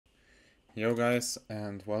Yo guys,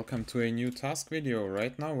 and welcome to a new task video.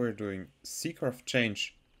 Right now we're doing Seeker of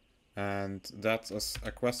Change, and that's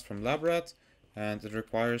a quest from Labrat, and it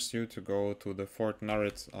requires you to go to the Fort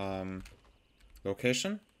Narret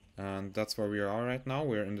location, and that's where we are right now.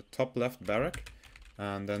 We're in the top left barrack,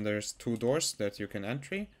 and then there's two doors that you can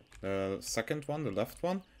enter. The second one, the left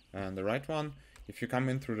one, and the right one. If you come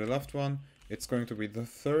in through the left one, it's going to be the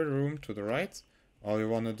third room to the right. All you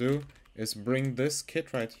want to do is bring this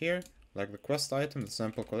kit right here, like the quest item, the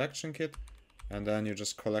sample collection kit, and then you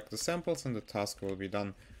just collect the samples and the task will be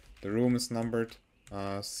done. The room is numbered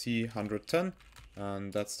C110,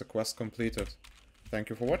 and that's the quest completed. Thank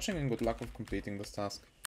you for watching and good luck with completing this task.